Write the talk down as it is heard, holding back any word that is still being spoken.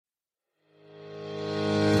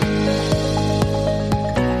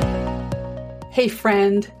Hey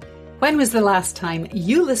friend, when was the last time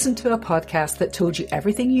you listened to a podcast that told you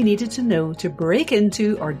everything you needed to know to break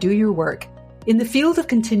into or do your work in the field of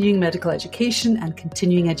continuing medical education and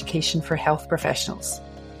continuing education for health professionals?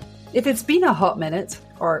 If it's been a hot minute,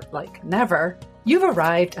 or like never, you've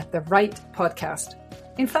arrived at the right podcast.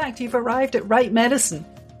 In fact, you've arrived at Right Medicine,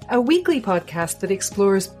 a weekly podcast that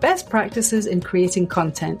explores best practices in creating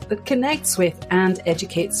content that connects with and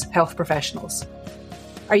educates health professionals.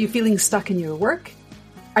 Are you feeling stuck in your work?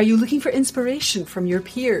 Are you looking for inspiration from your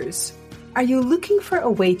peers? Are you looking for a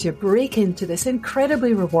way to break into this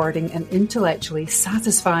incredibly rewarding and intellectually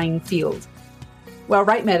satisfying field? Well,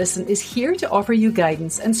 Right Medicine is here to offer you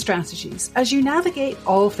guidance and strategies as you navigate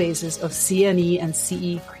all phases of CME and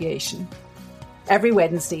CE creation. Every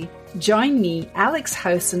Wednesday, join me, Alex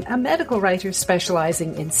Howson, a medical writer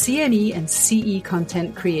specialising in CME and CE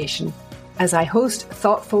content creation, as I host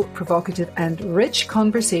thoughtful, provocative and rich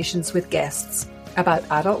conversations with guests about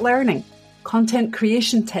adult learning, content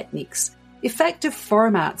creation techniques, effective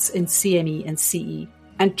formats in CME and CE,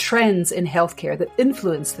 and trends in healthcare that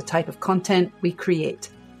influence the type of content we create.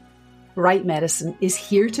 Right Medicine is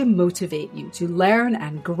here to motivate you to learn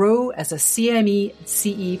and grow as a CME and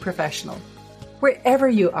CE professional, wherever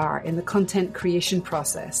you are in the content creation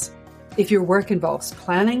process. If your work involves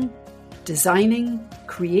planning, designing,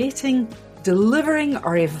 creating, delivering,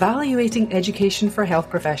 or evaluating education for health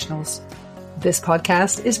professionals, this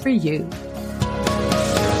podcast is for you.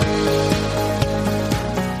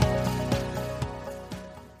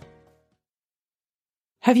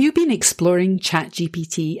 Have you been exploring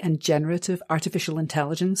ChatGPT and generative artificial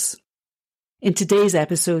intelligence? In today's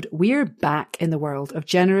episode, we're back in the world of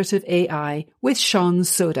generative AI with Sean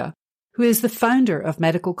Soda, who is the founder of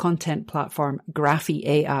medical content platform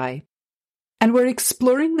Graphy.ai. And we're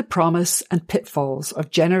exploring the promise and pitfalls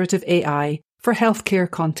of generative AI for healthcare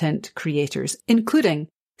content creators, including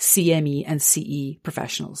CME and CE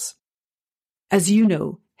professionals. As you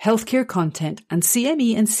know, healthcare content, and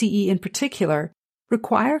CME and CE in particular,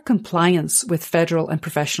 require compliance with federal and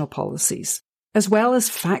professional policies, as well as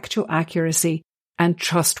factual accuracy and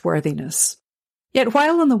trustworthiness. Yet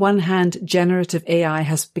while on the one hand, generative AI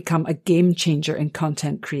has become a game changer in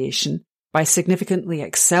content creation by significantly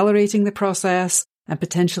accelerating the process and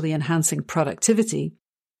potentially enhancing productivity,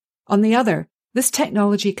 on the other, this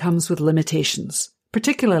technology comes with limitations,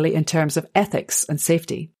 particularly in terms of ethics and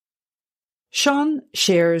safety. Sean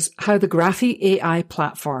shares how the Graphy.ai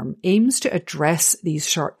platform aims to address these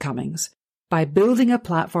shortcomings by building a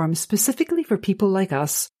platform specifically for people like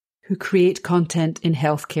us who create content in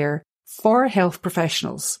healthcare for health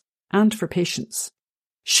professionals and for patients.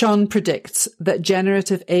 Sean predicts that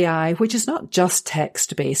generative AI, which is not just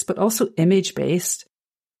text-based but also image-based,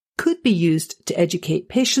 could be used to educate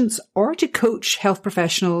patients or to coach health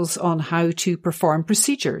professionals on how to perform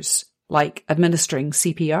procedures, like administering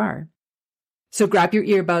CPR. So grab your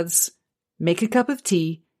earbuds, make a cup of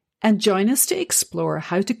tea, and join us to explore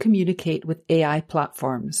how to communicate with AI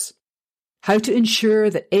platforms, how to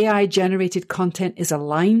ensure that AI-generated content is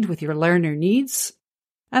aligned with your learner needs,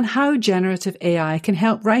 and how generative AI can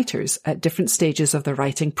help writers at different stages of the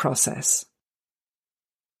writing process.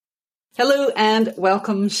 Hello and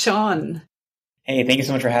welcome, Sean. Hey, thank you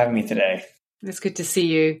so much for having me today. It's good to see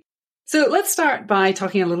you. So let's start by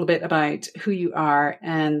talking a little bit about who you are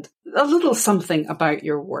and a little something about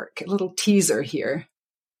your work, a little teaser here.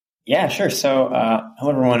 Yeah, sure. So,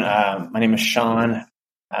 hello everyone. My name is Sean.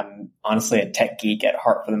 I'm honestly a tech geek at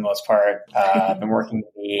heart for the most part. I've been working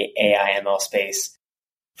in the AI ML space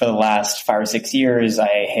for the last 5 or 6 years.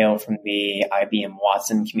 I hail from the IBM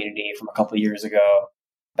Watson community from a couple of years ago,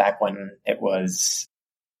 back when it was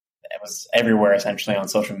everywhere essentially on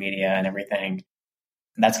social media and everything.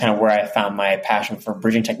 And that's kind of where I found my passion for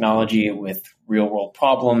bridging technology with real world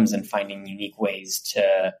problems and finding unique ways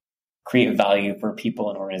to create value for people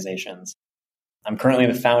and organizations. I'm currently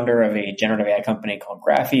the founder of a generative AI company called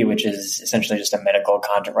Graphy, which is essentially just a medical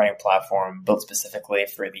content writing platform built specifically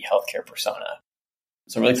for the healthcare persona.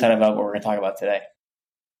 So really excited about what we're going to talk about today.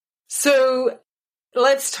 So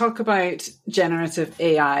let's talk about generative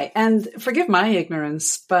AI. And forgive my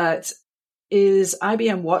ignorance, but is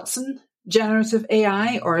IBM Watson generative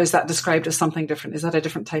AI, or is that described as something different? Is that a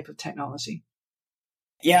different type of technology?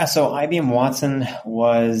 Yeah, so IBM Watson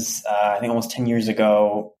was, I think almost 10 years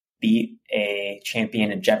ago, beat a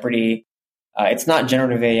champion in Jeopardy. It's not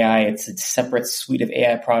generative AI. It's a separate suite of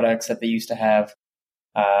AI products that they used to have.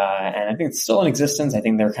 And I think it's still in existence. I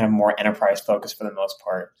think they're kind of more enterprise focused for the most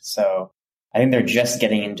part. So I think they're just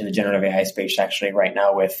getting into the generative AI space actually right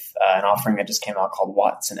now with an offering that just came out called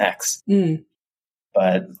Watson X.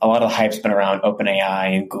 But a lot of the hype's been around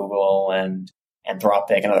OpenAI and Google and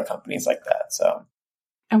Anthropic and other companies like that. So,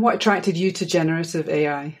 and what attracted you to generative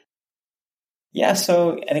AI? Yeah,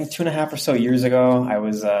 so I think 2.5 or so years ago,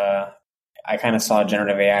 I kind of saw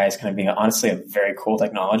generative AI as kind of being honestly a very cool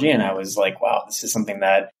technology. And I was like, wow, this is something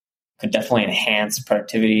that could definitely enhance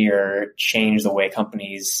productivity or change the way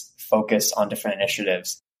companies focus on different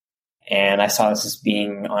initiatives. And I saw this as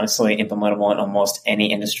being honestly implementable in almost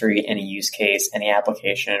any industry, any use case, any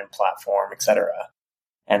application, platform, etc.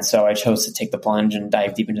 And so I chose to take the plunge and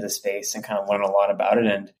dive deep into the space and kind of learn a lot about it.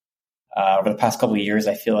 And over the past couple of years,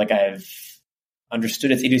 I feel like I've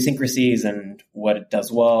understood its idiosyncrasies and what it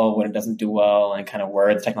does well, what it doesn't do well, and kind of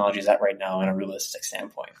where the technology is at right now in a realistic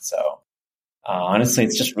standpoint. So honestly,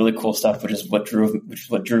 it's just really cool stuff, which is what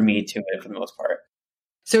drew me to it for the most part.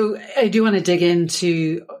 So I do want to dig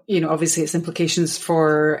into, obviously its implications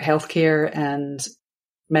for healthcare and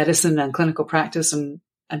medicine and clinical practice and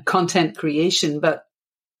content creation. But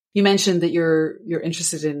you mentioned that you're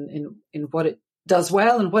interested in what it does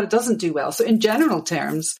well and what it doesn't do well. So in general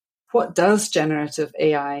terms, what does generative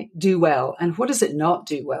AI do well and what does it not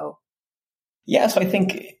do well? Yeah, so I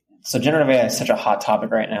think, generative AI is such a hot topic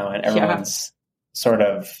right now, and everyone's sort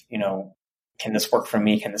of, can this work for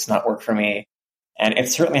me? Can this not work for me? And it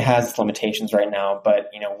certainly has its limitations right now, but,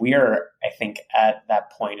 we are, I think, at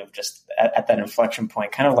that point of just at that inflection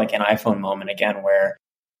point, kind of like an iPhone moment again, where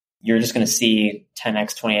you're just going to see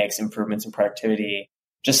 10x, 20x improvements in productivity,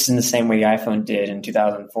 just in the same way the iPhone did in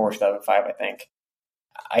 2004, 2005, I think.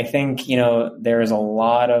 I think, there is a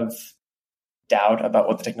lot of doubt about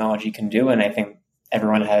what the technology can do. And I think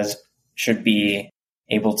everyone should be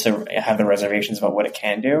able to have the reservations about what it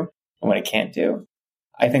can do and what it can't do.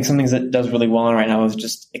 I think something that it does really well right now is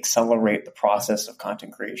just accelerate the process of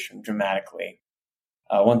content creation dramatically.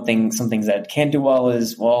 Some things that it can do well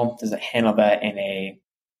is, does it handle that in a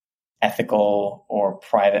ethical or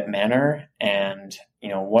private manner? And,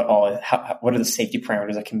 what are the safety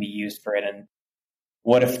parameters that can be used for it? And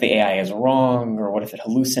what if the AI is wrong, or what if it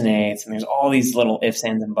hallucinates? And there's all these little ifs,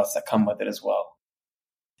 ands, and buts that come with it as well.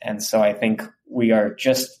 And so I think we are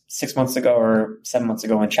just 6 months ago or 7 months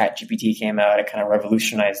ago when ChatGPT came out, it kind of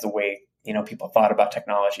revolutionized the way, people thought about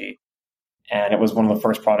technology. And it was one of the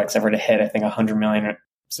first products ever to hit, I think, 100 million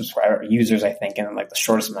subscriber users, I think, in like the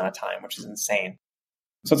shortest amount of time, which is insane.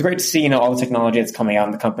 So it's great to see, all the technology that's coming out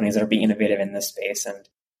and the companies that are being innovative in this space. And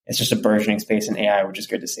it's just a burgeoning space in AI, which is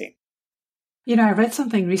good to see. I read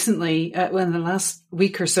something recently in the last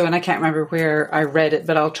week or so, and I can't remember where I read it,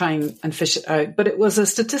 but I'll try and fish it out. But it was a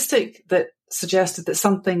statistic that suggested that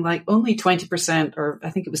something like only 20%, or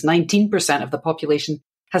I think it was 19% of the population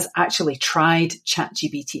has actually tried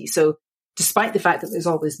ChatGPT. So despite the fact that there's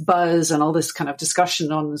all this buzz and all this kind of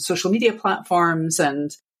discussion on the social media platforms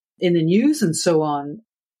and in the news and so on,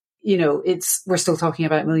 we're still talking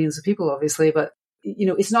about millions of people, obviously, but,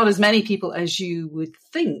 it's not as many people as you would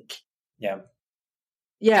think. Yeah.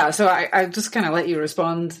 Yeah. So I just kind of let you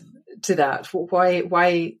respond to that.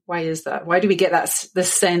 Why is that? Why do we get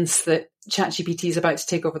this sense that ChatGPT is about to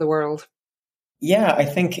take over the world? Yeah, I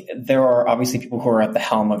think there are obviously people who are at the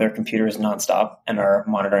helm of their computers nonstop and are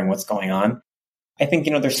monitoring what's going on. I think,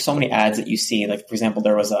 there's so many ads that you see. Like, for example,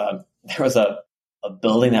 there was a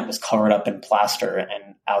building that was covered up in plaster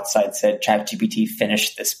and outside said ChatGPT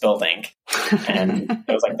finished this building. And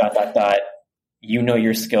it was like ...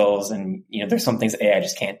 your skills, and there's some things AI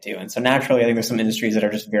just can't do. And so naturally, I think there's some industries that are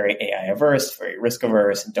just very AI averse, very risk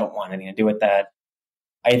averse, and don't want anything to do with that.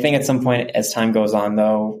 I think at some point, as time goes on,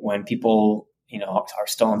 though, when people are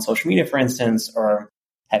still on social media, for instance, or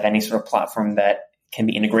have any sort of platform that can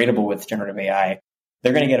be integratable with generative AI,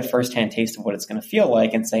 they're going to get a firsthand taste of what it's going to feel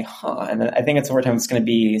like and say, And then I think over time, it's going to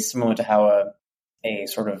be similar to how a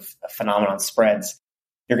sort of a phenomenon spreads.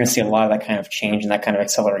 You're going to see a lot of that kind of change and that kind of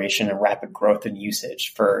acceleration and rapid growth in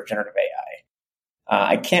usage for generative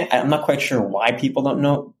AI. I'm not quite sure why people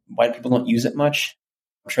don't use it much.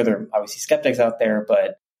 I'm sure there are obviously skeptics out there,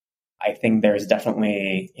 but I think there's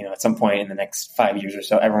definitely, at some point in the next 5 years or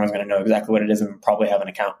so, everyone's going to know exactly what it is and probably have an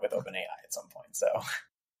account with OpenAI at some point.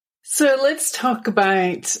 So let's talk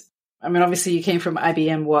about, obviously you came from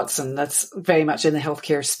IBM Watson. That's very much in the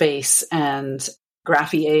healthcare space, and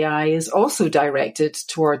Graphy AI is also directed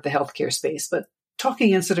toward the healthcare space. But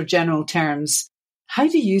talking in sort of general terms, how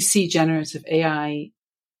do you see generative AI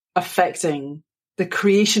affecting the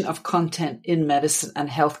creation of content in medicine and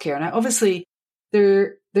healthcare? Now, obviously,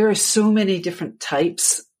 there are so many different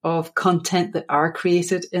types of content that are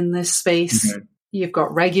created in this space. Mm-hmm. You've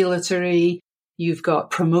got regulatory, you've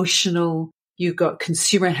got promotional, you've got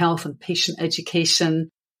consumer health and patient education,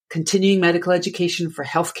 continuing medical education for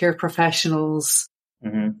healthcare professionals.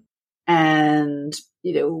 Mm-hmm. And,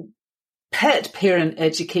 pet parent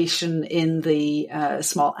education in the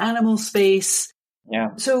small animal space.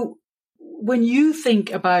 Yeah. So when you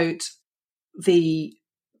think about the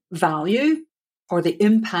value or the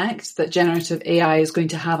impact that generative AI is going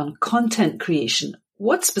to have on content creation,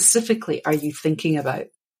 what specifically are you thinking about?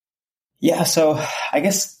 Yeah, so I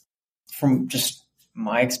guess from just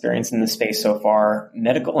my experience in this space so far,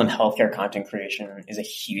 medical and healthcare content creation is a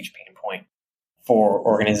huge pain point for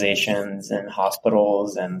organizations and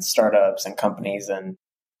hospitals and startups and companies and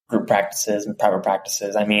group practices and private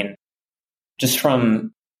practices. I mean, just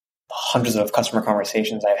from hundreds of customer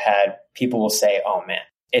conversations I've had, people will say, oh man,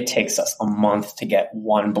 it takes us a month to get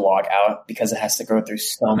one blog out because it has to go through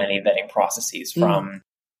so many vetting processes from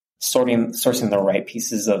sourcing the right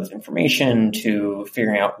pieces of information to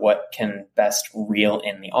figuring out what can best reel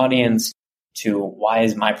in the audience to why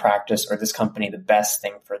is my practice or this company the best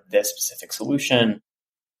thing for this specific solution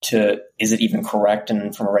to is it even correct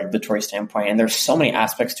and from a regulatory standpoint. And there's so many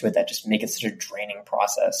aspects to it that just make it such a draining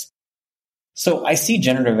process. So I see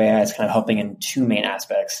generative AI as kind of helping in two main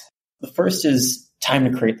aspects. The first is time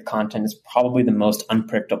to create the content is probably the most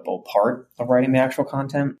unpredictable part of writing the actual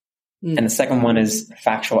content. And the second one is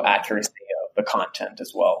factual accuracy of the content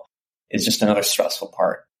as well, is just another stressful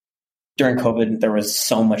part. During COVID, there was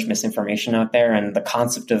so much misinformation out there, and the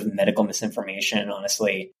concept of medical misinformation,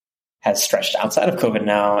 honestly, has stretched outside of COVID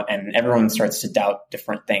now, and everyone starts to doubt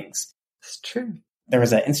different things. It's true. There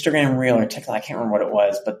was an Instagram reel or TikTok, I can't remember what it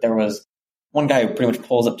was, but there was one guy who pretty much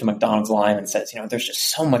pulls up to McDonald's line and says, there's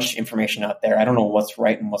just so much information out there. I don't know what's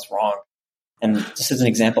right and what's wrong. And just as an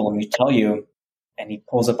example, let me tell you, and he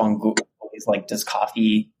pulls up on Google, he's like, does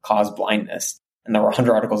coffee cause blindness? And there were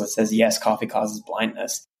 100 articles that says, yes, coffee causes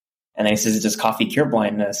blindness. And then he says, does coffee cure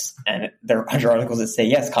blindness? And there are 100 articles that say,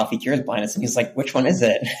 yes, coffee cures blindness. And he's like, which one is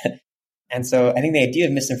it? And so I think the idea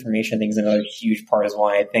of misinformation, I think, is another huge part is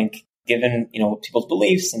why I think given, people's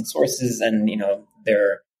beliefs and sources and,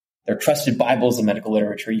 their trusted Bibles of medical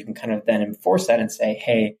literature, you can kind of then enforce that and say,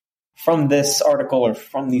 hey, from this article or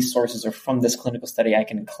from these sources or from this clinical study, I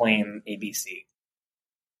can claim ABC.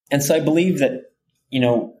 And so I believe that,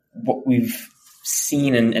 what we've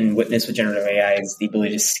seen and witnessed with generative AI is the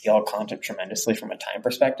ability to scale content tremendously from a time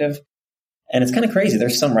perspective. And it's kind of crazy.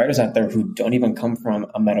 There's some writers out there who don't even come from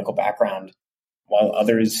a medical background, while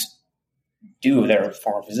others do. They're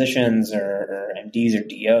former physicians or MDs or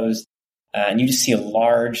DOs. And you just see a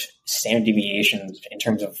large standard deviation in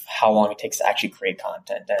terms of how long it takes to actually create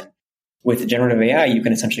content. And with generative AI, you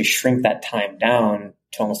can essentially shrink that time down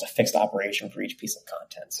to almost a fixed operation for each piece of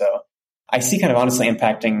content. So I see kind of honestly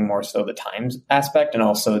impacting more so the time aspect and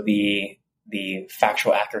also the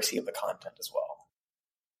factual accuracy of the content as well.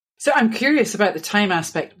 So I'm curious about the time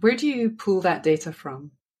aspect. Where do you pull that data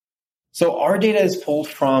from? So our data is pulled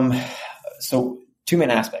from, two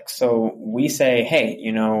main aspects. So we say, hey,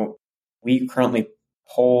 we currently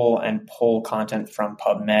pull content from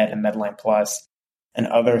PubMed and Medline Plus and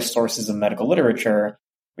other sources of medical literature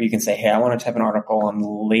where you can say, hey, I want to type an article on the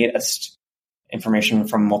latest information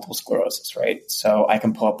from multiple sclerosis, right? So I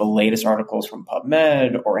can pull up the latest articles from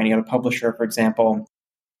PubMed or any other publisher, for example,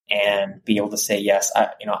 and be able to say, yes,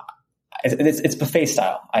 it's buffet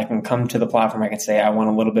style. I can come to the platform. I can say, I want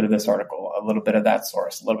a little bit of this article, a little bit of that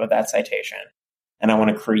source, a little bit of that citation. And I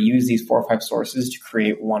want to use these 4 or 5 sources to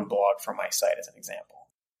create one blog for my site as an example.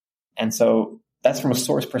 And so that's from a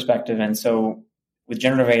source perspective. And so with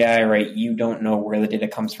generative AI, right, you don't know where the data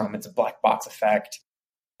comes from. It's a black box effect.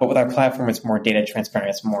 But with our platform, it's more data transparent.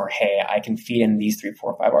 It's more, hey, I can feed in these 3,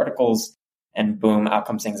 4, 5 articles and boom, out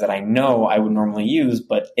comes things that I know I would normally use,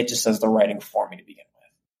 but it just does the writing for me to begin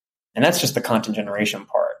with. And that's just the content generation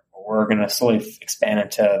part. We're going to slowly expand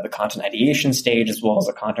into the content ideation stage as well as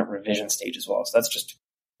the content revision stage as well. So that's just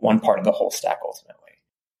one part of the whole stack ultimately.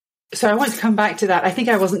 So I want to come back to that. I think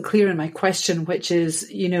I wasn't clear in my question, which is,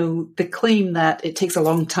 the claim that it takes a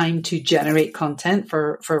long time to generate content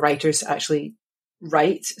for writers to actually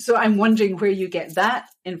write. So I'm wondering where you get that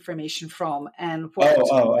information from and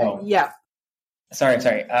what. Yeah. Sorry.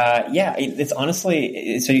 It's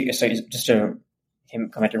honestly, so just to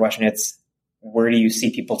come at your question, it's where do you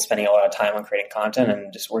see people spending a lot of time on creating content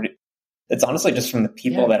and just it's honestly just from the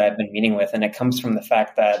people that I've been meeting with. And it comes from the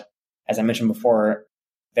fact that, as I mentioned before,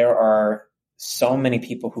 there are so many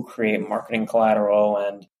people who create marketing collateral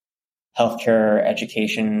and healthcare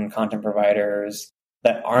education content providers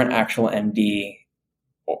that aren't actual MD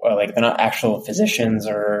or like they're not actual physicians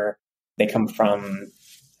or they come from,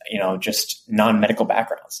 just non-medical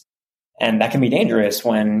backgrounds. And that can be dangerous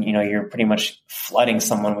when, you're pretty much flooding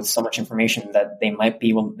someone with so much information that they might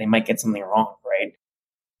get something wrong, right?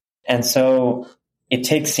 And so it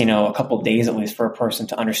takes, a couple of days at least for a person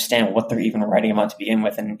to understand what they're even writing about to begin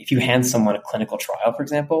with. And if you hand someone a clinical trial, for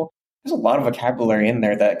example, there's a lot of vocabulary in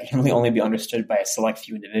there that can really only be understood by a select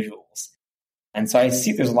few individuals. And so I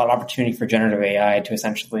see there's a lot of opportunity for generative AI to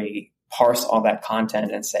essentially parse all that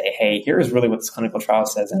content and say, hey, here's really what this clinical trial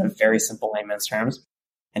says in a very simple layman's terms.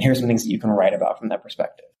 And here's some things that you can write about from that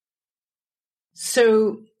perspective.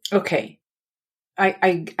 So, okay.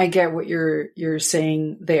 I get what you're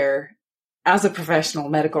saying there. As a professional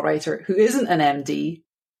medical writer who isn't an MD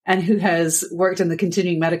and who has worked in the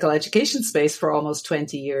continuing medical education space for almost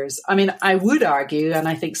 20 years, I mean, I would argue, and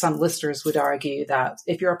I think some listeners would argue, that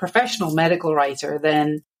if you're a professional medical writer,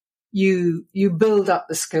 then you build up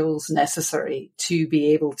the skills necessary to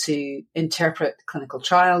be able to interpret clinical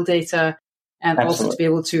trial data and Absolutely. also to be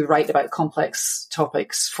able to write about complex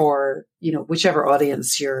topics for, whichever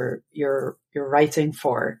audience you're writing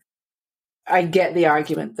for. I get the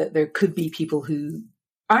argument that there could be people who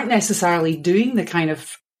aren't necessarily doing the kind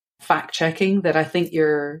of fact checking that I think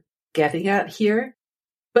you're getting at here.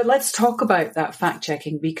 But let's talk about that fact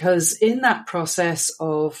checking, because in that process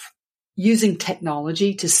of using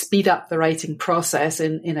technology to speed up the writing process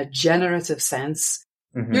in a generative sense,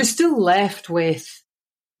 you're still left with,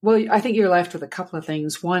 I think you're left with a couple of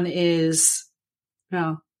things. One is,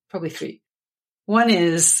 probably three. One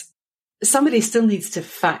is somebody still needs to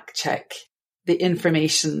fact check the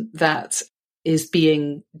information that is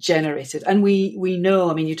being generated. And we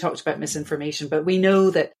know, you talked about misinformation, but we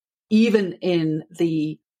know that even in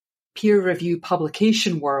the peer review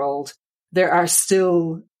publication world, there are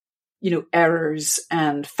still, errors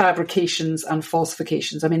and fabrications and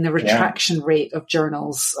falsifications. The retraction rate of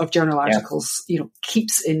journal articles,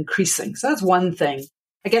 keeps increasing. So that's one thing.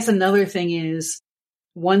 I guess another thing is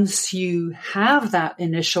once you have that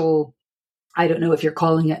initial, I don't know if you're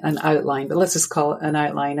calling it an outline, but let's just call it an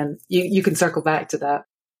outline, and you can circle back to that.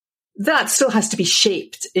 That still has to be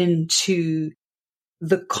shaped into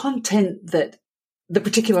the content that the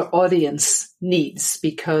particular audience needs,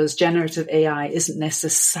 because generative AI isn't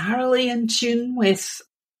necessarily in tune with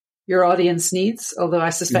your audience needs, although I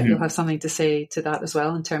suspect you'll have something to say to that as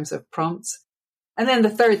well in terms of prompts. And then the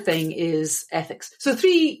third thing is ethics. So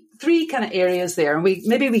three kind of areas there, and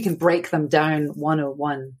maybe we can break them down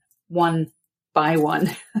one by one.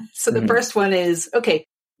 So the first one is, okay,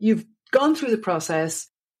 you've gone through the process,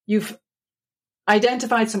 you've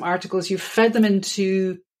identified some articles, you've fed them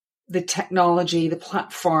into the technology, the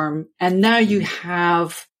platform, and now you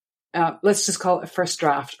have, let's just call it a first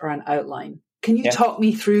draft or an outline. Can you talk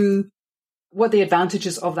me through what the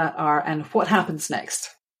advantages of that are and what happens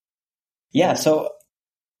next? Yeah, so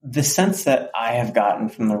the sense that I have gotten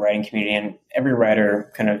from the writing community, and every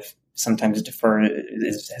writer kind of sometimes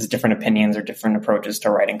has different opinions or different approaches to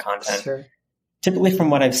writing content. Sure. Typically from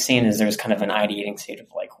what I've seen is there's kind of an ideating state of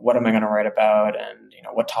like, what am I going to write about? And,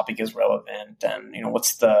 what topic is relevant? And,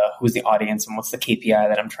 who's the audience and what's the KPI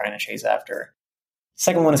that I'm trying to chase after?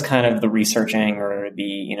 Second one is kind of the researching or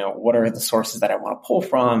the, what are the sources that I want to pull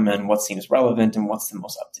from and what seems relevant and what's the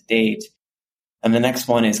most up to date. And the next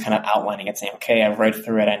one is kind of outlining it, saying, okay, I've read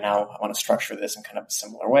through it. I want to structure this in kind of a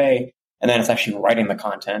similar way. And then it's actually writing the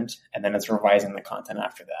content, and then it's revising the content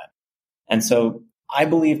after that. And so I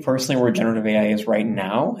believe personally where generative AI is right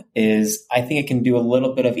now is I think it can do a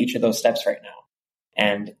little bit of each of those steps right now.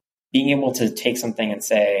 And being able to take something and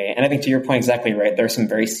say, and I think to your point exactly right, there are some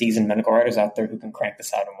very seasoned medical writers out there who can crank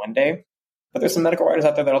this out in one day, but there's some medical writers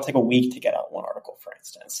out there that'll take a week to get out one article, for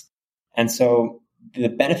instance. And so the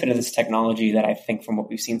benefit of this technology that I think from what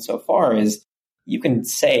we've seen so far is you can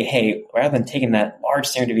say, hey, rather than taking that large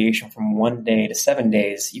standard deviation from 1 day to 7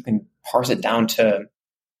 days, you can parse it down to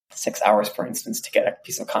 6 hours, for instance, to get a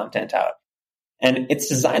piece of content out. And it's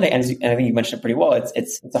designed, and I think you mentioned it pretty well,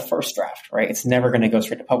 it's a first draft, right? It's never going to go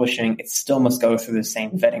straight to publishing. It still must go through the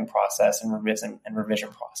same vetting process and revision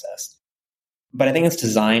process. But I think it's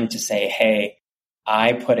designed to say, hey,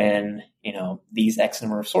 I put in, these X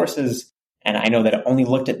number of sources, and I know that it only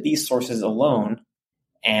looked at these sources alone.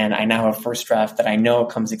 And I now have a first draft that I know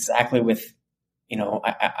comes exactly with,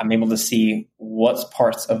 I'm able to see what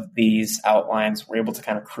parts of these outlines were able to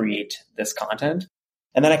kind of create this content.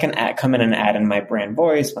 And then I can come in and add in my brand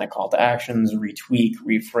voice, my call to actions, retweak,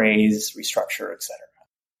 rephrase, restructure, etc.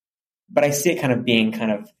 But I see it kind of being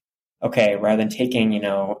okay, rather than taking,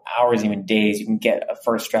 hours, even days, you can get a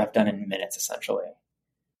first draft done in minutes, essentially.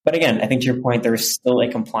 But again, I think to your point, there's still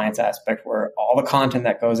a compliance aspect where all the content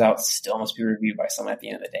that goes out still must be reviewed by someone at the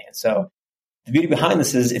end of the day. And so the beauty behind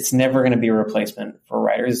this is it's never going to be a replacement for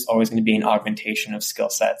writers. It's always going to be an augmentation of skill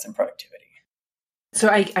sets and productivity. So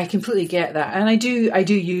I completely get that. And I do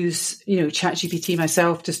use, ChatGPT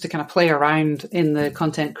myself just to kind of play around in the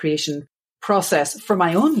content creation process for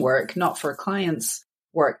my own work, not for clients'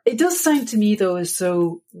 work. It does sound to me though as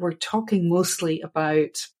though we're talking mostly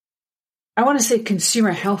about, I want to say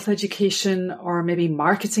consumer health education or maybe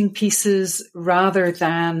marketing pieces rather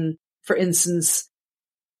than, for instance,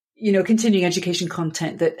 continuing education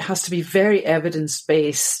content that has to be very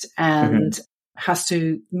evidence-based and has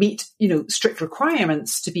to meet, strict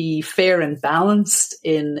requirements to be fair and balanced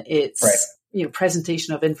in its,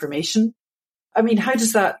 presentation of information. I mean, how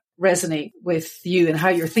does that resonate with you and how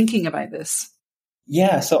you're thinking about this?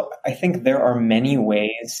 Yeah, so I think there are many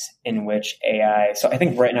ways in which so I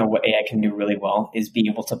think right now what AI can do really well is be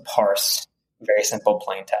able to parse very simple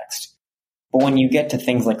plain text. But when you get to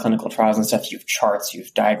things like clinical trials and stuff, you have charts, you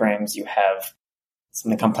have diagrams, you have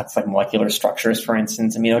something complex like molecular structures, for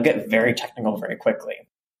instance. I mean, it'll get very technical very quickly.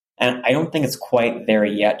 And I don't think it's quite there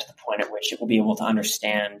yet to the point at which it will be able to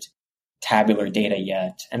understand tabular data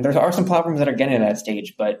yet. And there are some platforms that are getting to that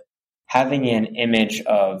stage, but having an image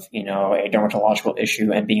of, a dermatological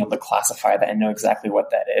issue and being able to classify that and know exactly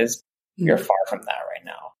what that is, you're far from that right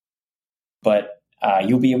now. But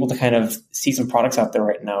you'll be able to kind of see some products out there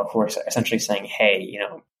right now who are essentially saying, hey,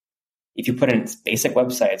 if you put in basic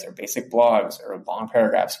websites or basic blogs or long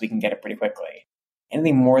paragraphs, we can get it pretty quickly.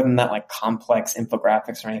 Anything more than that, like complex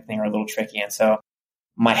infographics or anything, are a little tricky. And so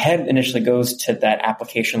my head initially goes to that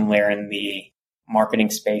application layer in the marketing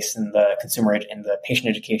space and the consumer and the patient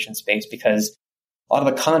education space, because a lot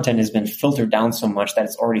of the content has been filtered down so much that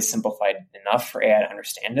it's already simplified enough for AI to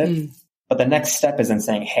understand it. But the next step is in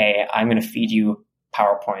saying, hey, I'm going to feed you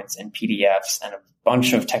PowerPoints and PDFs and a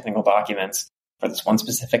bunch of technical documents for this one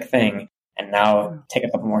specific thing, and now take a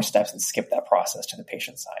couple more steps and skip that process to the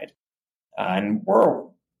patient side. And we're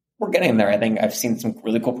getting there. I think I've seen some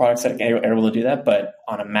really cool products that are able to do that, but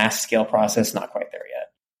on a mass scale process, not quite there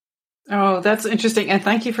yet. Oh, that's interesting. And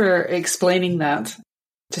thank you for explaining that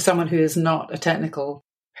to someone who is not a technical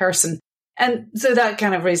person. And so that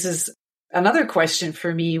kind of raises another question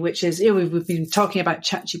for me, which is, we've been talking about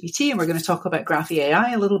ChatGPT and we're going to talk about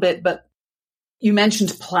Graph-AI a little bit, but you mentioned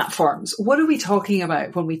platforms. What are we talking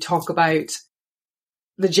about when we talk about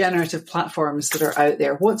the generative platforms that are out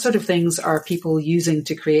there? What sort of things are people using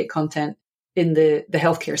to create content in the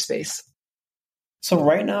healthcare space? So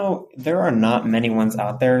right now, there are not many ones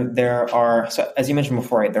out there. So as you mentioned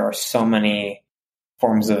before, right, there are so many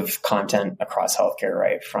forms of content across healthcare,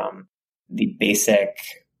 right? From the basic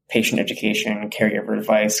patient education, caregiver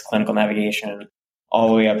advice, clinical navigation, all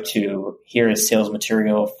the way up to here is sales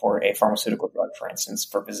material for a pharmaceutical drug, for instance,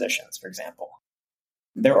 for physicians, for example.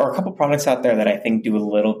 There are a couple products out there that I think do a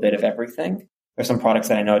little bit of everything. There's some products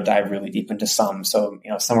that I know dive really deep into some. So,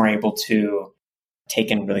 some are able to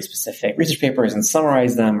take in really specific research papers and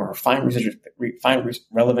summarize them, or find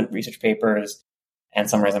relevant research papers and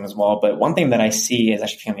summarize them as well. But one thing that I see is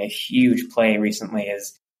actually becoming a huge play recently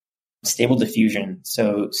is Stable Diffusion.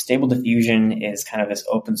 So Stable Diffusion is kind of this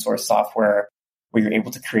open source software where you're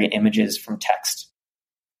able to create images from text.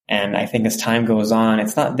 And I think as time goes on,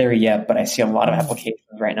 it's not there yet, but I see a lot of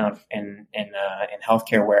applications right now in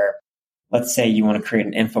healthcare where, let's say you want to create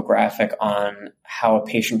an infographic on how a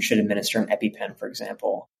patient should administer an EpiPen, for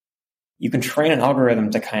example. You can train an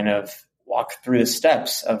algorithm to kind of walk through the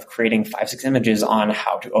steps of creating 5-6 images on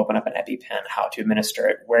how to open up an EpiPen, how to administer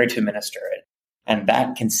it, where to administer it. And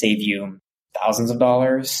that can save you thousands of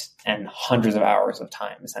dollars and hundreds of hours of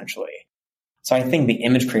time, essentially. So I think the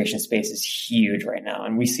image creation space is huge right now.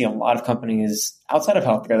 And we see a lot of companies outside of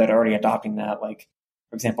healthcare that are already adopting that. Like,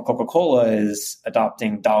 for example, Coca-Cola is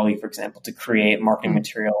adopting DALL-E, for example, to create marketing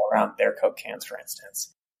material around their Coke cans, for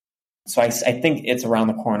instance. So I think it's around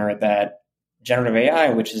the corner that generative AI,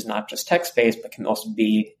 which is not just text-based, but can also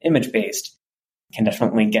be image-based, can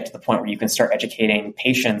definitely get to the point where you can start educating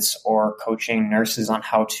patients or coaching nurses on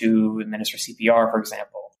how to administer CPR, for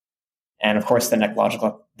example. And of course, the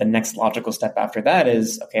next logical step after that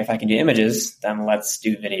is, okay, if I can do images, then let's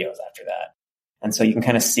do videos after that. And so you can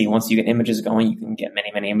kind of see, once you get images going, you can get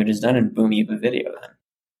many, many images done, and boom, you have a video then.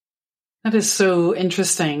 That is so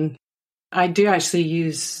interesting. I do actually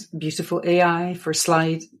use Beautiful AI for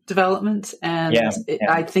slide development, and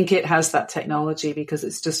I think it has that technology because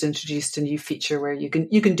it's just introduced a new feature where you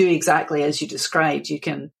can do exactly as you described. You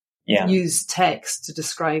can use text to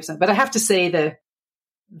describe something. But I have to say the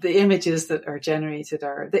images that are generated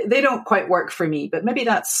they don't quite work for me. But maybe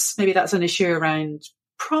that's an issue around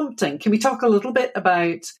prompting. Can we talk a little bit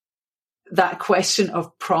about that question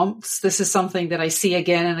of prompts? This is something that I see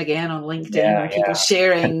again and again on LinkedIn where people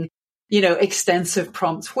sharing, extensive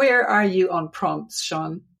prompts. Where are you on prompts,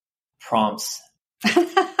 Sean? Prompts.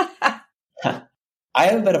 I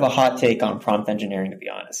have a bit of a hot take on prompt engineering, to be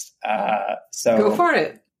honest. Go for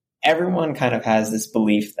it. Everyone kind of has this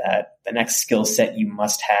belief that the next skill set you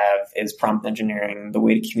must have is prompt engineering. The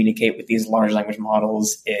way to communicate with these large language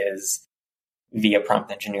models is via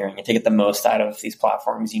prompt engineering. And to get the most out of these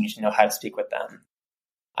platforms, you need to know how to speak with them.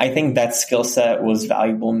 I think that skill set was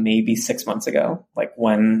valuable maybe 6 months ago, like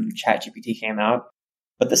when ChatGPT came out.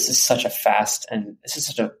 But this is such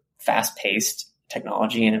a fast-paced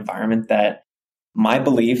technology and environment that my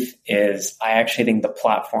belief is I actually think the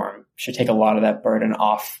platform should take a lot of that burden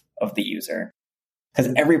off of the user,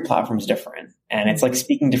 because every platform is different and it's like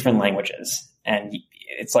speaking different languages. And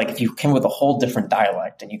it's like if you came with a whole different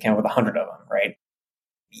dialect and you came with 100 of them, right?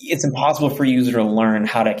 It's impossible for a user to learn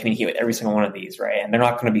how to communicate with every single one of these, right? And they're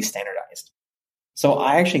not going to be standardized. So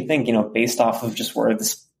I actually think, based off of just where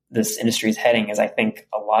this industry is heading, is I think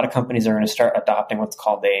a lot of companies are going to start adopting what's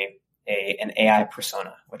called an AI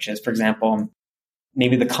persona, which is, for example,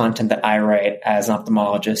 maybe the content that I write as an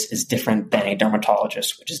ophthalmologist is different than a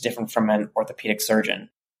dermatologist, which is different from an orthopedic surgeon.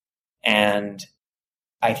 And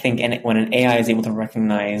I think when an AI is able to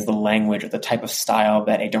recognize the language or the type of style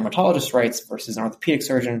that a dermatologist writes versus an orthopedic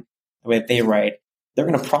surgeon, the way that they write, they're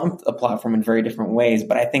going to prompt the platform in very different ways.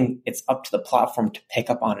 But I think it's up to the platform to pick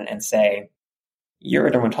up on it and say, you're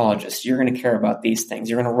a dermatologist. You're going to care about these things.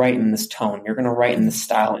 You're going to write in this tone. You're going to write in this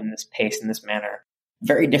style, in this pace, in this manner.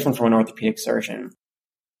 Very different from an orthopedic surgeon.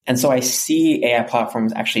 And so I see AI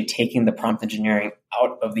platforms actually taking the prompt engineering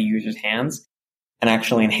out of the user's hands and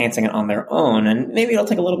actually enhancing it on their own. And maybe it'll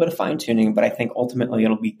take a little bit of fine tuning, but I think ultimately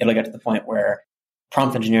it'll get to the point where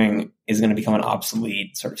prompt engineering is going to become an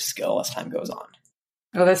obsolete sort of skill as time goes on.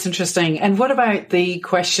 Oh, that's interesting. And what about the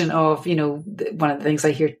question of, one of the things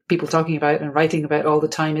I hear people talking about and writing about all the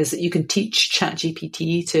time is that you can teach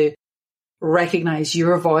ChatGPT to recognize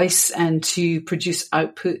your voice and to produce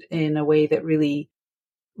output in a way that really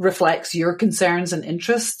reflects your concerns and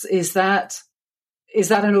interests. Is that an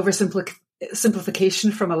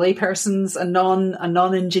oversimplification from a layperson's, a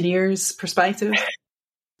non-engineer's perspective?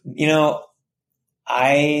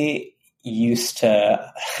 I used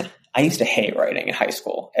to hate writing in high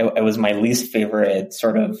school. It was my least favorite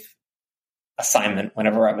sort of assignment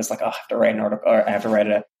whenever I was like, oh, I have to write an article or I have to write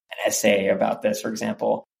an essay about this, for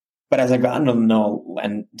example. But as I've gotten to know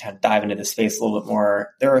and to dive into this space a little bit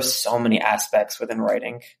more, there are so many aspects within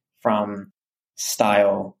writing, from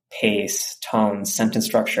style, pace, tone, sentence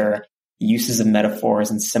structure, uses of metaphors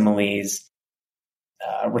and similes,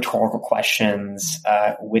 rhetorical questions,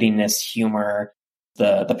 wittiness, humor,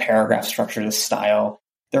 the paragraph structure, the style.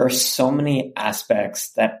 There are so many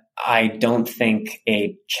aspects that I don't think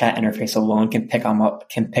a chat interface alone can pick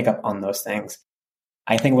up on those things.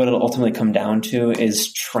 I think what it'll ultimately come down to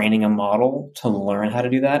is training a model to learn how to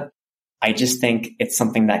do that. I just think it's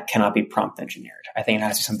something that cannot be prompt engineered. I think it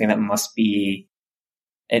has to be something that must be,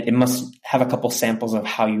 it must have a couple samples of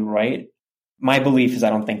how you write. My belief is I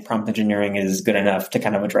don't think prompt engineering is good enough to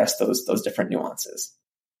kind of address those different nuances.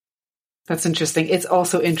 That's interesting. It's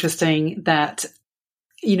also interesting that,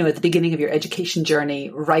 at the beginning of your education journey,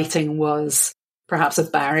 writing was perhaps a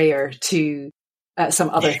barrier to some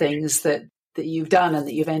other things that you've done and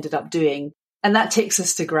that you've ended up doing. And that takes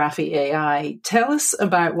us to Generative-AI. Tell us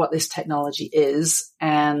about what this technology is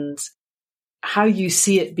and how you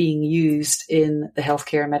see it being used in the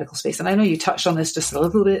healthcare and medical space. And I know you touched on this just a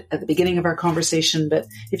little bit at the beginning of our conversation, but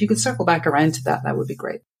if you could circle back around to that would be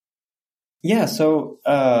great. Yeah. So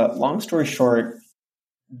long story short,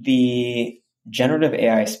 the generative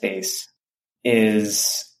AI space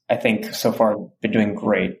is, I think, so far been doing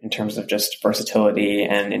great in terms of just versatility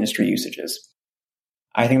and industry usages.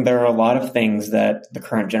 I think there are a lot of things that the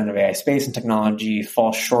current generative AI space and technology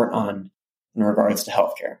fall short on in regards to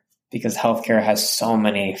healthcare, because healthcare has so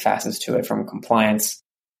many facets to it, from compliance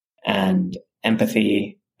and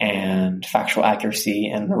empathy and factual accuracy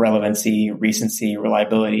and relevancy, recency,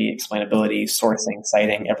 reliability, explainability, sourcing,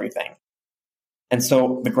 citing, everything. And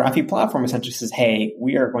so the Graphy platform essentially says, hey,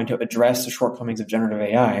 we are going to address the shortcomings of generative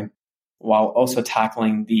AI while also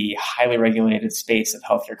tackling the highly regulated space of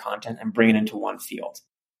healthcare content and bring it into one field.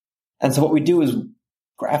 And so what we do is,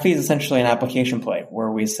 Graphy is essentially an application play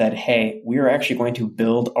where we said, hey, we are actually going to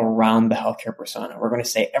build around the healthcare persona. We're going to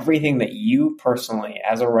say everything that you personally,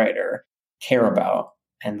 as a writer, care about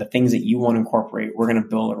and the things that you want to incorporate, we're going to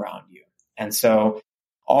build around you. And so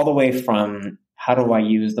all the way from how do I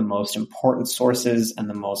use the most important sources and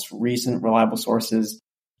the most recent reliable sources,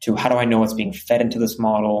 to how do I know what's being fed into this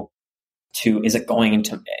model, to is it going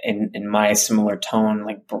into in my similar tone,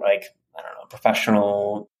 like I don't know,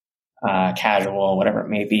 professional, casual, whatever it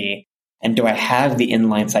may be. And do I have the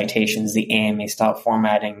inline citations, the AMA style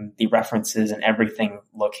formatting, the references, and everything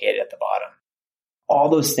located at the bottom? All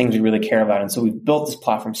those things we really care about. And so we've built this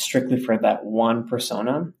platform strictly for that one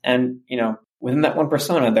persona. And, within that one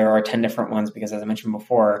persona, there are 10 different ones because, as I mentioned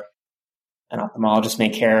before, an ophthalmologist may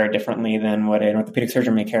care differently than what an orthopedic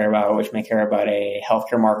surgeon may care about, which may care about a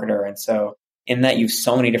healthcare marketer. And so in that, you have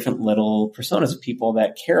so many different little personas of people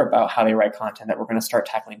that care about how they write content that we're going to start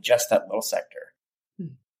tackling just that little sector.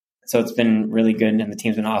 So it's been really good, and the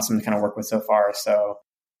team's been awesome to kind of work with so far. So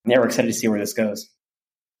yeah, we're excited to see where this goes.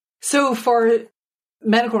 So for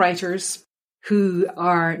medical writers who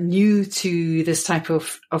are new to this type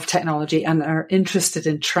of technology and are interested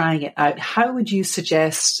in trying it out, how would you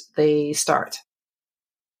suggest they start?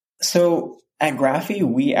 So at Graphy,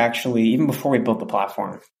 we actually, even before we built the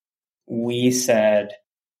platform, we said,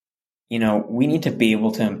 we need to be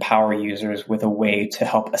able to empower users with a way to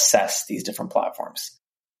help assess these different platforms.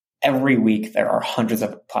 Every week, there are hundreds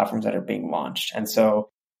of platforms that are being launched. And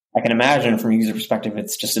so I can imagine from a user perspective,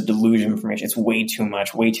 it's just a deluge of information. It's way too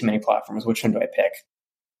much, way too many platforms. Which one do I pick?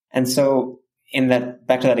 And so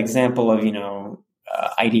back to that example of,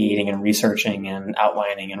 ideating and researching and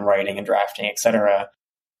outlining and writing and drafting, et cetera,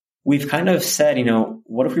 we've kind of said,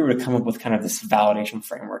 what if we were to come up with kind of this validation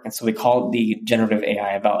framework? And so we call it the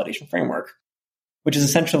Generative-AI validation framework, which is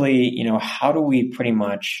essentially, how do we pretty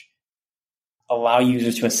much allow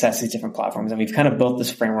users to assess these different platforms? And we've kind of built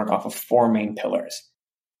this framework off of 4 main pillars.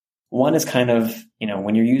 One is kind of,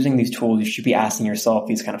 when you're using these tools, you should be asking yourself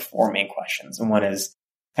these kind of 4 main questions. And one is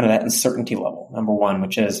kind of that uncertainty level, number 1,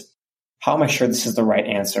 which is, how am I sure this is the right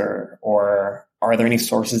answer? Or are there any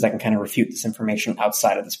sources that can kind of refute this information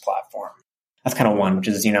outside of this platform? That's kind of 1, which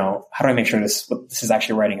is, how do I make sure what this is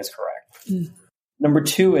actually writing is correct? Number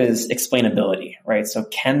 2 is explainability, right? So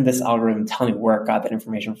can this algorithm tell me where it got that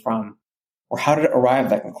information from? Or how did it arrive at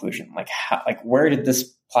that conclusion? Where did this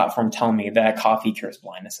platform tell me that coffee cures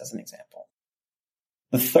blindness, as an example?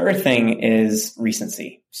 The third thing is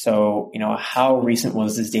recency. So, how recent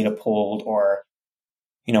was this data pulled? Or,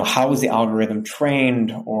 how was the algorithm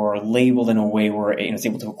trained or labeled in a way where it's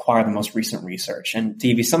able to acquire the most recent research? And to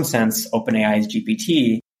give you some sense, OpenAI's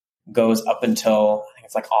GPT goes up until, I think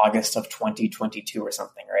it's like August of 2022 or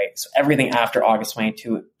something, right? So everything after August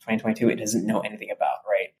 2022, it doesn't know anything about,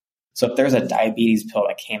 right? So if there's a diabetes pill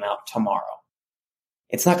that came out tomorrow,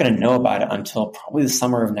 it's not going to know about it until probably the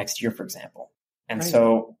summer of next year, for example. And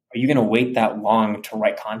so are you going to wait that long to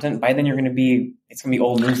write content? By then it's going to be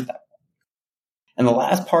old news at that point. And the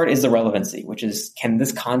last part is the relevancy, which is, can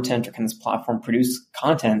this content or can this platform produce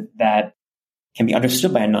content that can be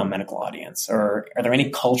understood by a non-medical audience? Or are there any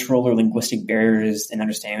cultural or linguistic barriers in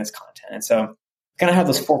understanding this content? And so kind of have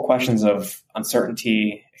those 4 questions of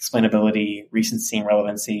uncertainty, explainability, recency, and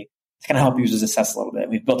relevancy to kind of help users assess a little bit.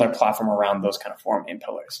 We've built our platform around those kind of 4 main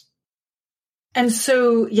pillars. And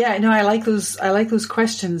so, I like those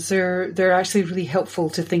questions. They're actually really helpful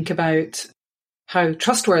to think about how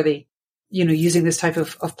trustworthy, using this type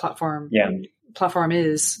of platform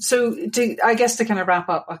is. So I guess to kind of wrap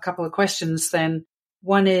up a couple of questions then,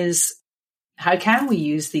 one is, how can we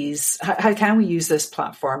use these? How can we use this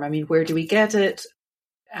platform? I mean, where do we get it?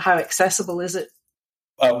 How accessible is it?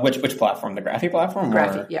 Which platform? The Graphy platform?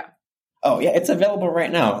 Graphy, yeah. Oh, yeah, it's available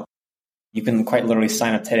right now. You can quite literally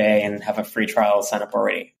sign up today and have a free trial sign up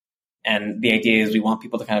already. And the idea is we want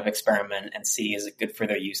people to kind of experiment and see, is it good for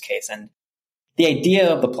their use case? And the idea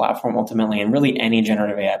of the platform ultimately, and really any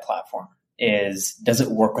generative AI platform, is, does it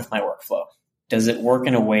work with my workflow? Does it work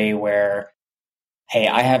in a way where, hey,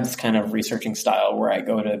 I have this kind of researching style where I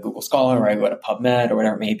go to Google Scholar or I go to PubMed or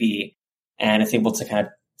whatever it may be, and it's able to kind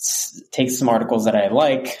of take some articles that I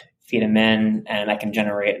like, feed them in, and I can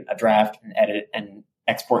generate a draft and edit and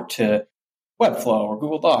export to Webflow or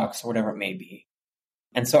Google Docs or whatever it may be.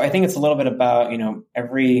 And so I think it's a little bit about,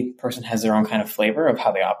 every person has their own kind of flavor of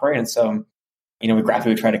how they operate. And so, with Graphy,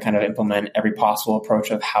 we try to kind of implement every possible approach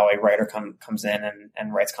of how a writer comes in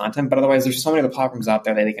and writes content. But otherwise, there's so many other platforms out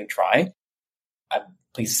there that they can try. I'm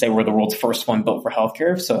pleased to say we're the world's first one built for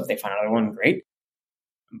healthcare. So if they find another one, great.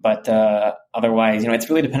 But otherwise, it's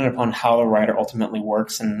really dependent upon how the writer ultimately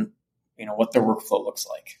works and, what their workflow looks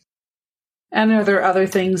like. And are there other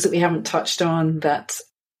things that we haven't touched on that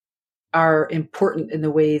are important in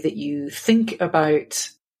the way that you think about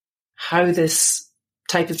how this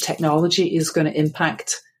type of technology is going to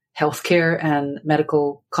impact healthcare and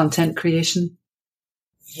medical content creation?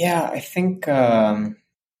 Yeah, I think, I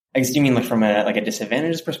guess, do you mean from a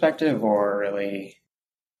disadvantages perspective or really?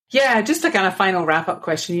 Yeah, just a kind of final wrap-up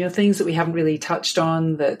question, things that we haven't really touched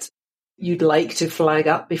on that you'd like to flag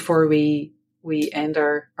up before we end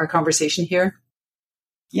our conversation here?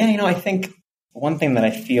 Yeah, I think one thing that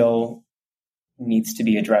I feel needs to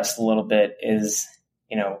be addressed a little bit is,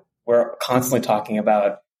 we're constantly talking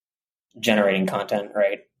about generating content,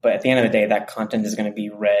 right? But at the end of the day, that content is going to be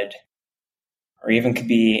read or even could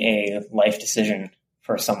be a life decision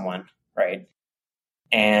for someone, right?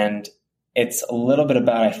 And it's a little bit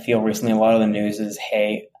about, I feel recently, a lot of the news is,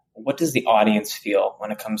 hey, what does the audience feel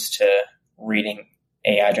when it comes to reading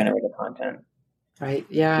AI generated content? Right.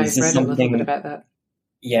 Yeah, Is I've this read a little bit something, about that.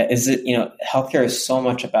 yeah, is it, healthcare is so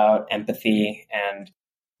much about empathy. And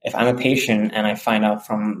if I'm a patient and I find out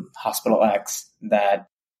from Hospital X that,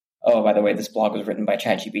 oh, by the way, this blog was written by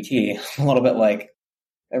ChatGPT, I'm a little bit like,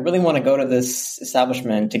 I really want to go to this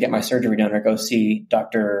establishment to get my surgery done or go see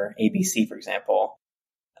Dr. ABC, for example.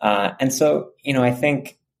 And so, I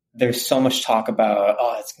think there's so much talk about,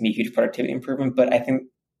 oh, it's going to be a huge productivity improvement, but I think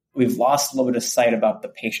we've lost a little bit of sight about the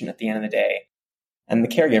patient at the end of the day and the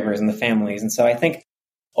caregivers and the families. And so I think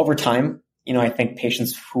over time, I think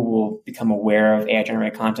patients who will become aware of AI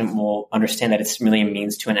generated content will understand that it's really a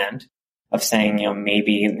means to an end of saying,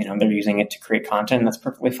 maybe, they're using it to create content, and that's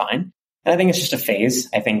perfectly fine. And I think it's just a phase.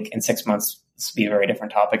 I think in 6 months, this will be a very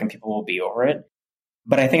different topic and people will be over it.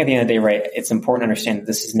 But I think at the end of the day, right, it's important to understand that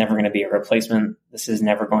this is never going to be a replacement. This is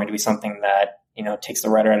never going to be something that, takes the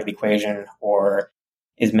writer out of the equation or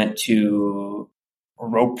is meant to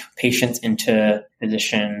rope patients into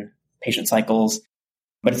patient cycles.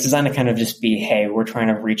 But it's designed to kind of just be, hey, we're trying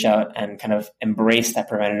to reach out and kind of embrace that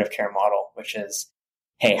preventative care model, which is,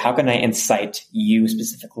 hey, how can I incite you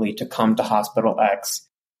specifically to come to Hospital X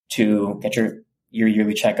to get your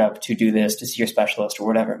yearly checkup, to do this, to see your specialist or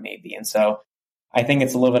whatever it may be. And so I think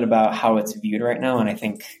it's a little bit about how it's viewed right now. And I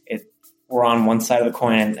think we're on one side of the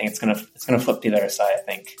coin, and it's going to flip to the other side, I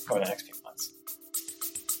think, over the next few months.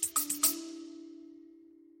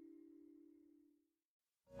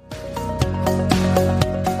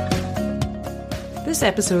 This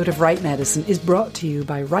episode of Right Medicine is brought to you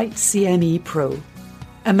by Right CME Pro,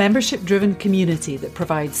 a membership-driven community that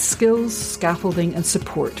provides skills, scaffolding and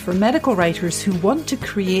support for medical writers who want to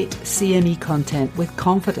create CME content with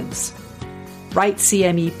confidence. Right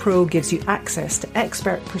CME Pro gives you access to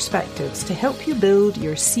expert perspectives to help you build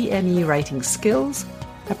your CME writing skills,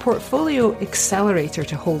 a portfolio accelerator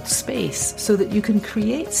to hold space so that you can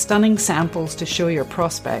create stunning samples to show your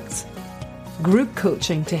prospects, group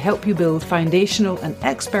coaching to help you build foundational and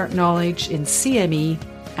expert knowledge in CME,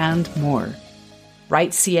 and more.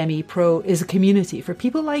 Right CME Pro is a community for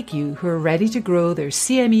people like you who are ready to grow their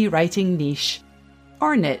CME writing niche,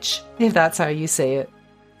 or niche, if that's how you say it.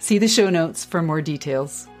 See the show notes for more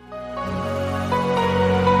details.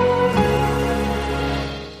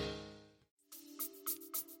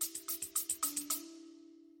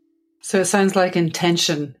 So it sounds like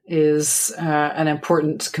intention is an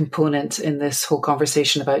important component in this whole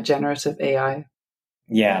conversation about generative AI.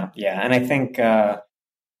 Yeah. And I think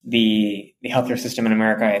the healthcare system in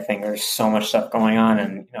America, I think there's so much stuff going on.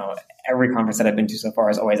 And, every conference that I've been to so far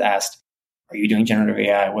has always asked, are you doing generative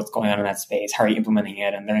AI? What's going on in that space? How are you implementing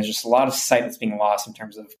it? And there's just a lot of sight that's being lost in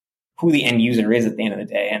terms of who the end user is at the end of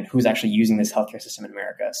the day and who's actually using this healthcare system in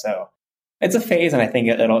America. So it's a phase, and I think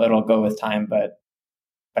it'll go with time. But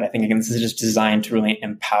I think, again, this is just designed to really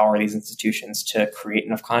empower these institutions to create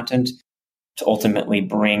enough content to ultimately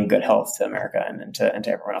bring good health to America and to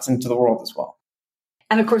everyone else and to the world as well.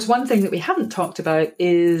 And of course, one thing that we haven't talked about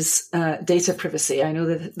is data privacy. I know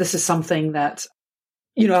that this is something that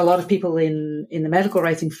a lot of people in the medical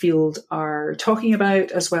writing field are talking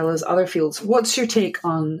about, as well as other fields. What's your take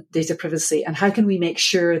on data privacy, and how can we make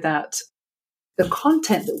sure that the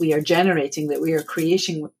content that we are generating, that we are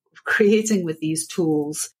creating with these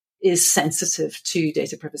tools, is sensitive to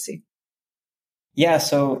data privacy? Yeah.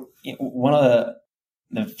 So one of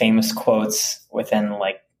the famous quotes within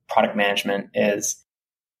product management is,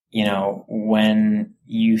 when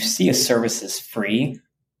you see a service is free,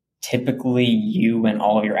 typically you and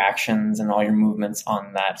all of your actions and all your movements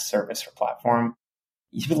on that service or platform,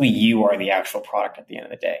 typically you are the actual product at the end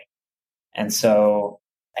of the day. And so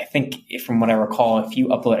I think from what I recall, if you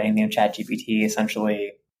upload anything to ChatGPT,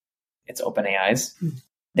 essentially it's OpenAI's.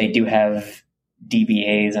 They do have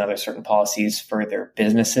DBAs and other certain policies for their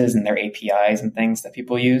businesses and their APIs and things that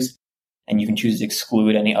people use. And you can choose to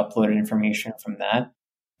exclude any uploaded information from that.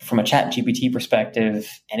 From a ChatGPT perspective,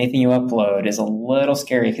 anything you upload is a little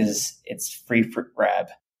scary because it's free for grab.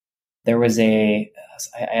 There was I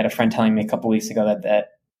had a friend telling me a couple of weeks ago that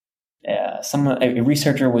a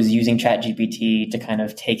researcher was using ChatGPT to kind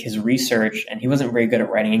of take his research, and he wasn't very good at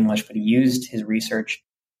writing English, but he used his research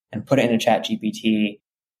and put it into ChatGPT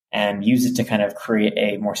and used it to kind of create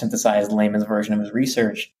a more synthesized layman's version of his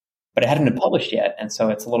research. but it hadn't been published yet. And so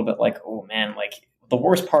it's a little bit like, oh man, like the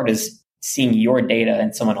worst part is seeing your data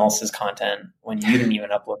and someone else's content when you didn't even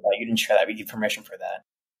upload that, you didn't share that, we give permission for that.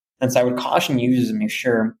 And so I would caution users to make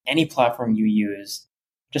sure any platform you use,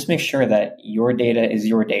 just make sure that your data is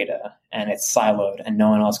your data and it's siloed and no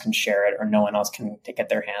one else can share it or no one else can get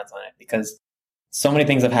their hands on it. Because so many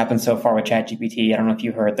things have happened so far with ChatGPT. I don't know if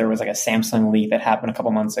you heard, there was like a Samsung leak that happened a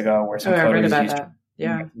couple months ago where some coders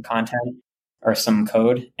used some content or some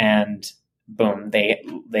code, and boom,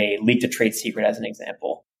 they leaked a trade secret as an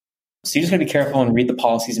example. So you just got to be careful and read the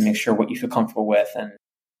policies and make sure what you feel comfortable with. And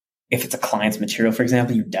if it's a client's material, for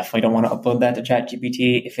example, you definitely don't want to upload that to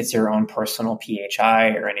ChatGPT. If it's your own personal PHI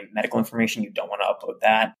or any medical information, you don't want to upload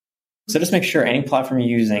that. So just make sure any platform you're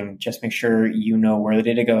using, just make sure you know where the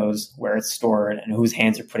data goes, where it's stored, and whose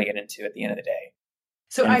hands you're putting it into at the end of the day.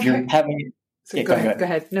 So if you're having, go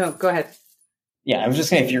ahead. No, go ahead. Yeah, I was just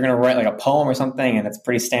saying, if you're going to write like a poem or something and it's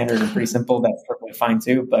pretty standard and pretty simple, that's perfectly fine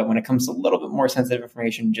too. But when it comes to a little bit more sensitive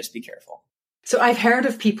information, just be careful. So I've heard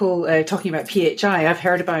of people talking about PHI. I've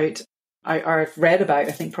read about,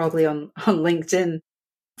 I think probably on LinkedIn,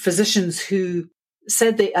 physicians who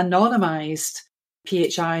said they anonymized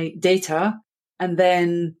PHI data and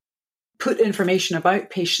then put information about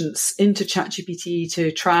patients into ChatGPT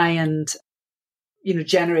to try and,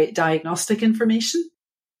 generate diagnostic information.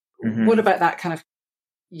 Mm-hmm. What about that kind of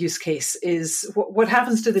use case? Is what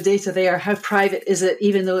happens to the data there? How private is it,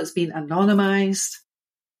 even though it's been anonymized?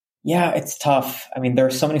 Yeah, it's tough. I mean, there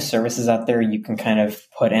are so many services out there you can kind of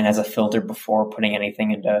put in as a filter before putting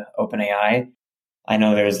anything into OpenAI. I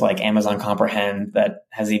know there's like Amazon Comprehend that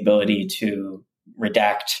has the ability to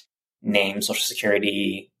redact name, social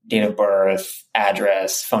security, date of birth,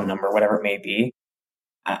 address, phone number, whatever it may be.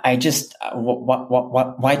 I just,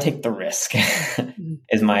 why take the risk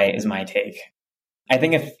is my take. I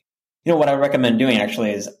think if, what I recommend doing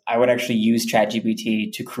actually is I would actually use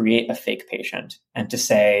ChatGPT to create a fake patient and to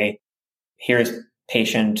say, here's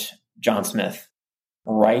patient John Smith,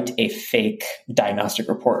 write a fake diagnostic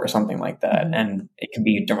report or something like that. Mm-hmm. And it can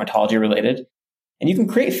be dermatology related. And you can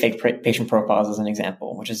create fake patient profiles as an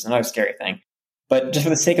example, which is another scary thing. But just for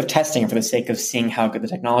the sake of testing and for the sake of seeing how good the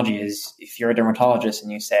technology is, if you're a dermatologist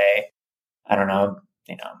and you say, I don't know,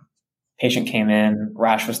 patient came in,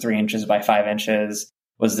 rash was 3 inches by 5 inches,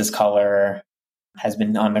 was this color, has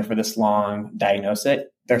been on there for this long, diagnose it.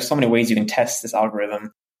 There's so many ways you can test this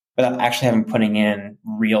algorithm without actually having putting in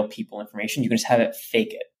real people information. You can just have it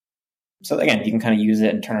fake it. So again, you can kind of use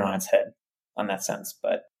it and turn it on its head on that sense.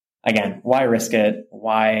 But again, why risk it?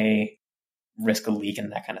 Why risk a leak in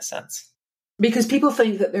that kind of sense? Because people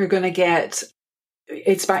think that they're going to get,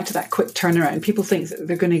 it's back to that quick turnaround. People think that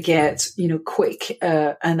they're going to get, quick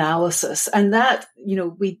analysis. And that,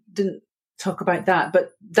 we didn't talk about that,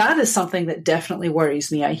 but that is something that definitely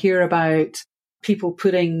worries me. I hear about people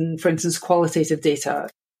putting, for instance, qualitative data,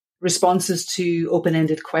 responses to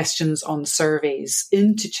open-ended questions on surveys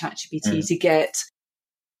into ChatGPT to get,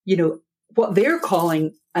 what they're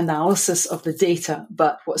calling analysis of the data,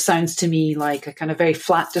 but what sounds to me like a kind of very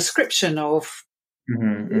flat description of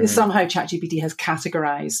somehow ChatGPT has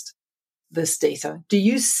categorized this data. Do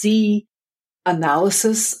you see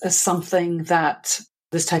analysis as something that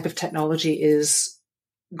this type of technology is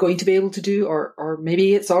going to be able to do, or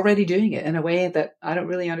maybe it's already doing it in a way that I don't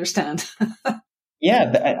really understand?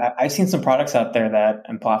 Yeah, I've seen some products out there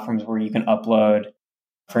and platforms where you can upload,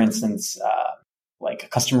 for instance,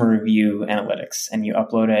 like customer review analytics, and you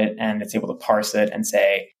upload it and it's able to parse it and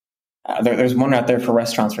say, there's one out there for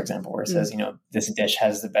restaurants, for example, where it says, this dish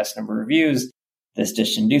has the best number of reviews, this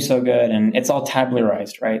dish didn't do so good. And it's all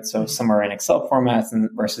tabularized, right? So some are in Excel formats and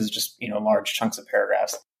versus just, large chunks of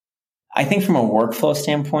paragraphs. I think from a workflow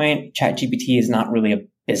standpoint, ChatGPT is not really a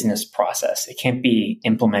business process. It can't be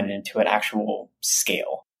implemented into an actual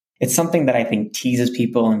scale. It's something that I think teases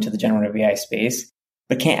people into the generative AI space,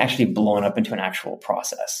 but can't actually blow it up into an actual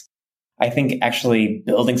process. I think actually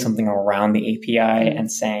building something around the API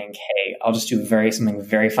and saying, hey, I'll just do something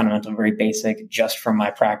very fundamental, very basic, just for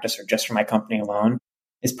my practice or just for my company alone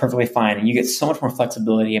is perfectly fine. And you get so much more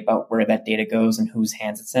flexibility about where that data goes and whose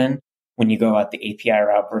hands it's in when you go out the API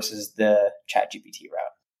route versus the ChatGPT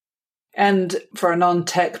route. And for a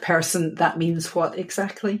non-tech person, that means what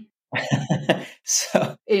exactly?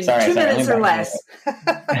 In 2 minutes or less.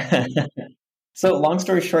 So long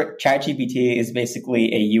story short, ChatGPT is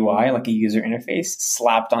basically a UI, like a user interface,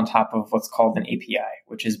 slapped on top of what's called an API,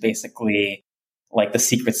 which is basically like the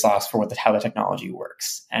secret sauce for how the technology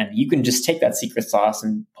works. And you can just take that secret sauce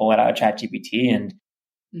and pull it out of ChatGPT, and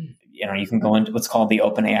you can go into what's called the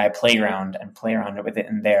OpenAI playground and play around with it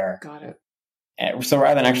in there. Got it. So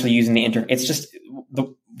rather than actually using it's just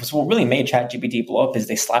so what really made ChatGPT blow up is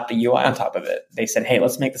they slapped the UI on top of it. They said, hey,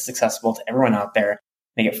 let's make this accessible to everyone out there,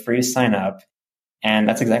 make it free to sign up. And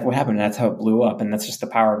that's exactly what happened. That's how it blew up. And that's just the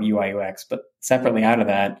power of UI UX. But separately out of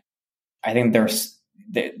that, I think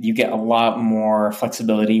you get a lot more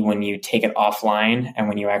flexibility when you take it offline and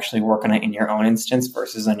when you actually work on it in your own instance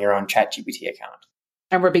versus on your own ChatGPT account.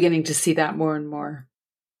 And we're beginning to see that more and more.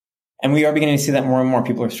 And we are beginning to see that more and more.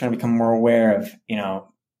 People are starting to become more aware of,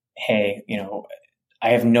 hey, I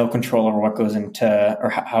have no control over what goes into or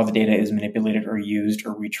how the data is manipulated or used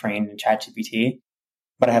or retrained in ChatGPT,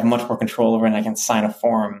 but I have much more control over it, and I can sign a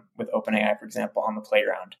form with OpenAI, for example, on the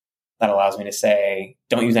playground that allows me to say,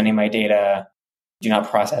 don't use any of my data, do not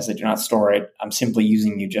process it, do not store it. I'm simply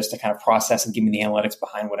using you just to kind of process and give me the analytics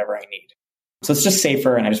behind whatever I need. So it's just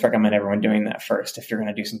safer, and I just recommend everyone doing that first if you're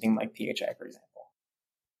going to do something like PHI, for example.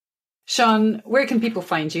 Sean, where can people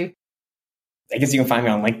find you? I guess you can find me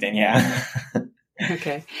on LinkedIn, yeah.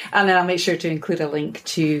 Okay. And then I'll make sure to include a link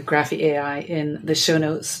to Graphy AI in the show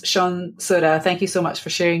notes. Sean Soda, thank you so much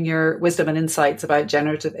for sharing your wisdom and insights about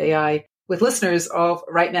generative AI with listeners of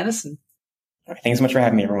Right Medicine. All right, thanks so much for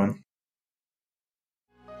having me, everyone.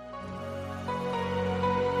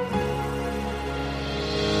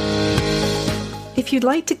 If you'd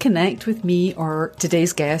like to connect with me or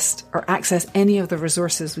today's guest or access any of the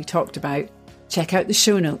resources we talked about, check out the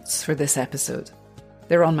show notes for this episode.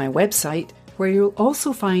 They're on my website, where you'll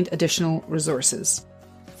also find additional resources.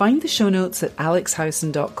 Find the show notes at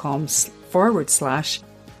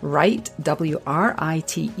alexhowson.com/write,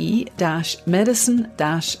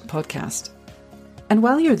 WRITE-medicine-podcast. And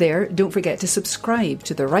while you're there, don't forget to subscribe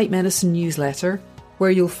to the Right Medicine newsletter,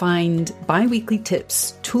 where you'll find bi-weekly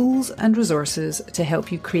tips, tools and resources to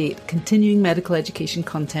help you create continuing medical education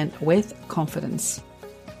content with confidence.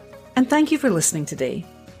 And thank you for listening today.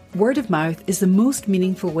 Word of mouth is the most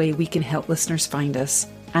meaningful way we can help listeners find us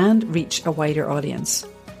and reach a wider audience.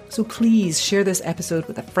 So please share this episode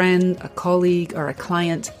with a friend, a colleague, or a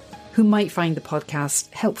client who might find the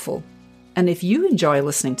podcast helpful. And if you enjoy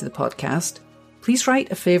listening to the podcast, please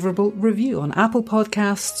write a favourable review on Apple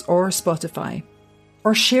Podcasts or Spotify.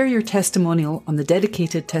 Or share your testimonial on the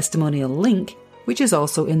dedicated testimonial link, which is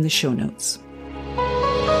also in the show notes.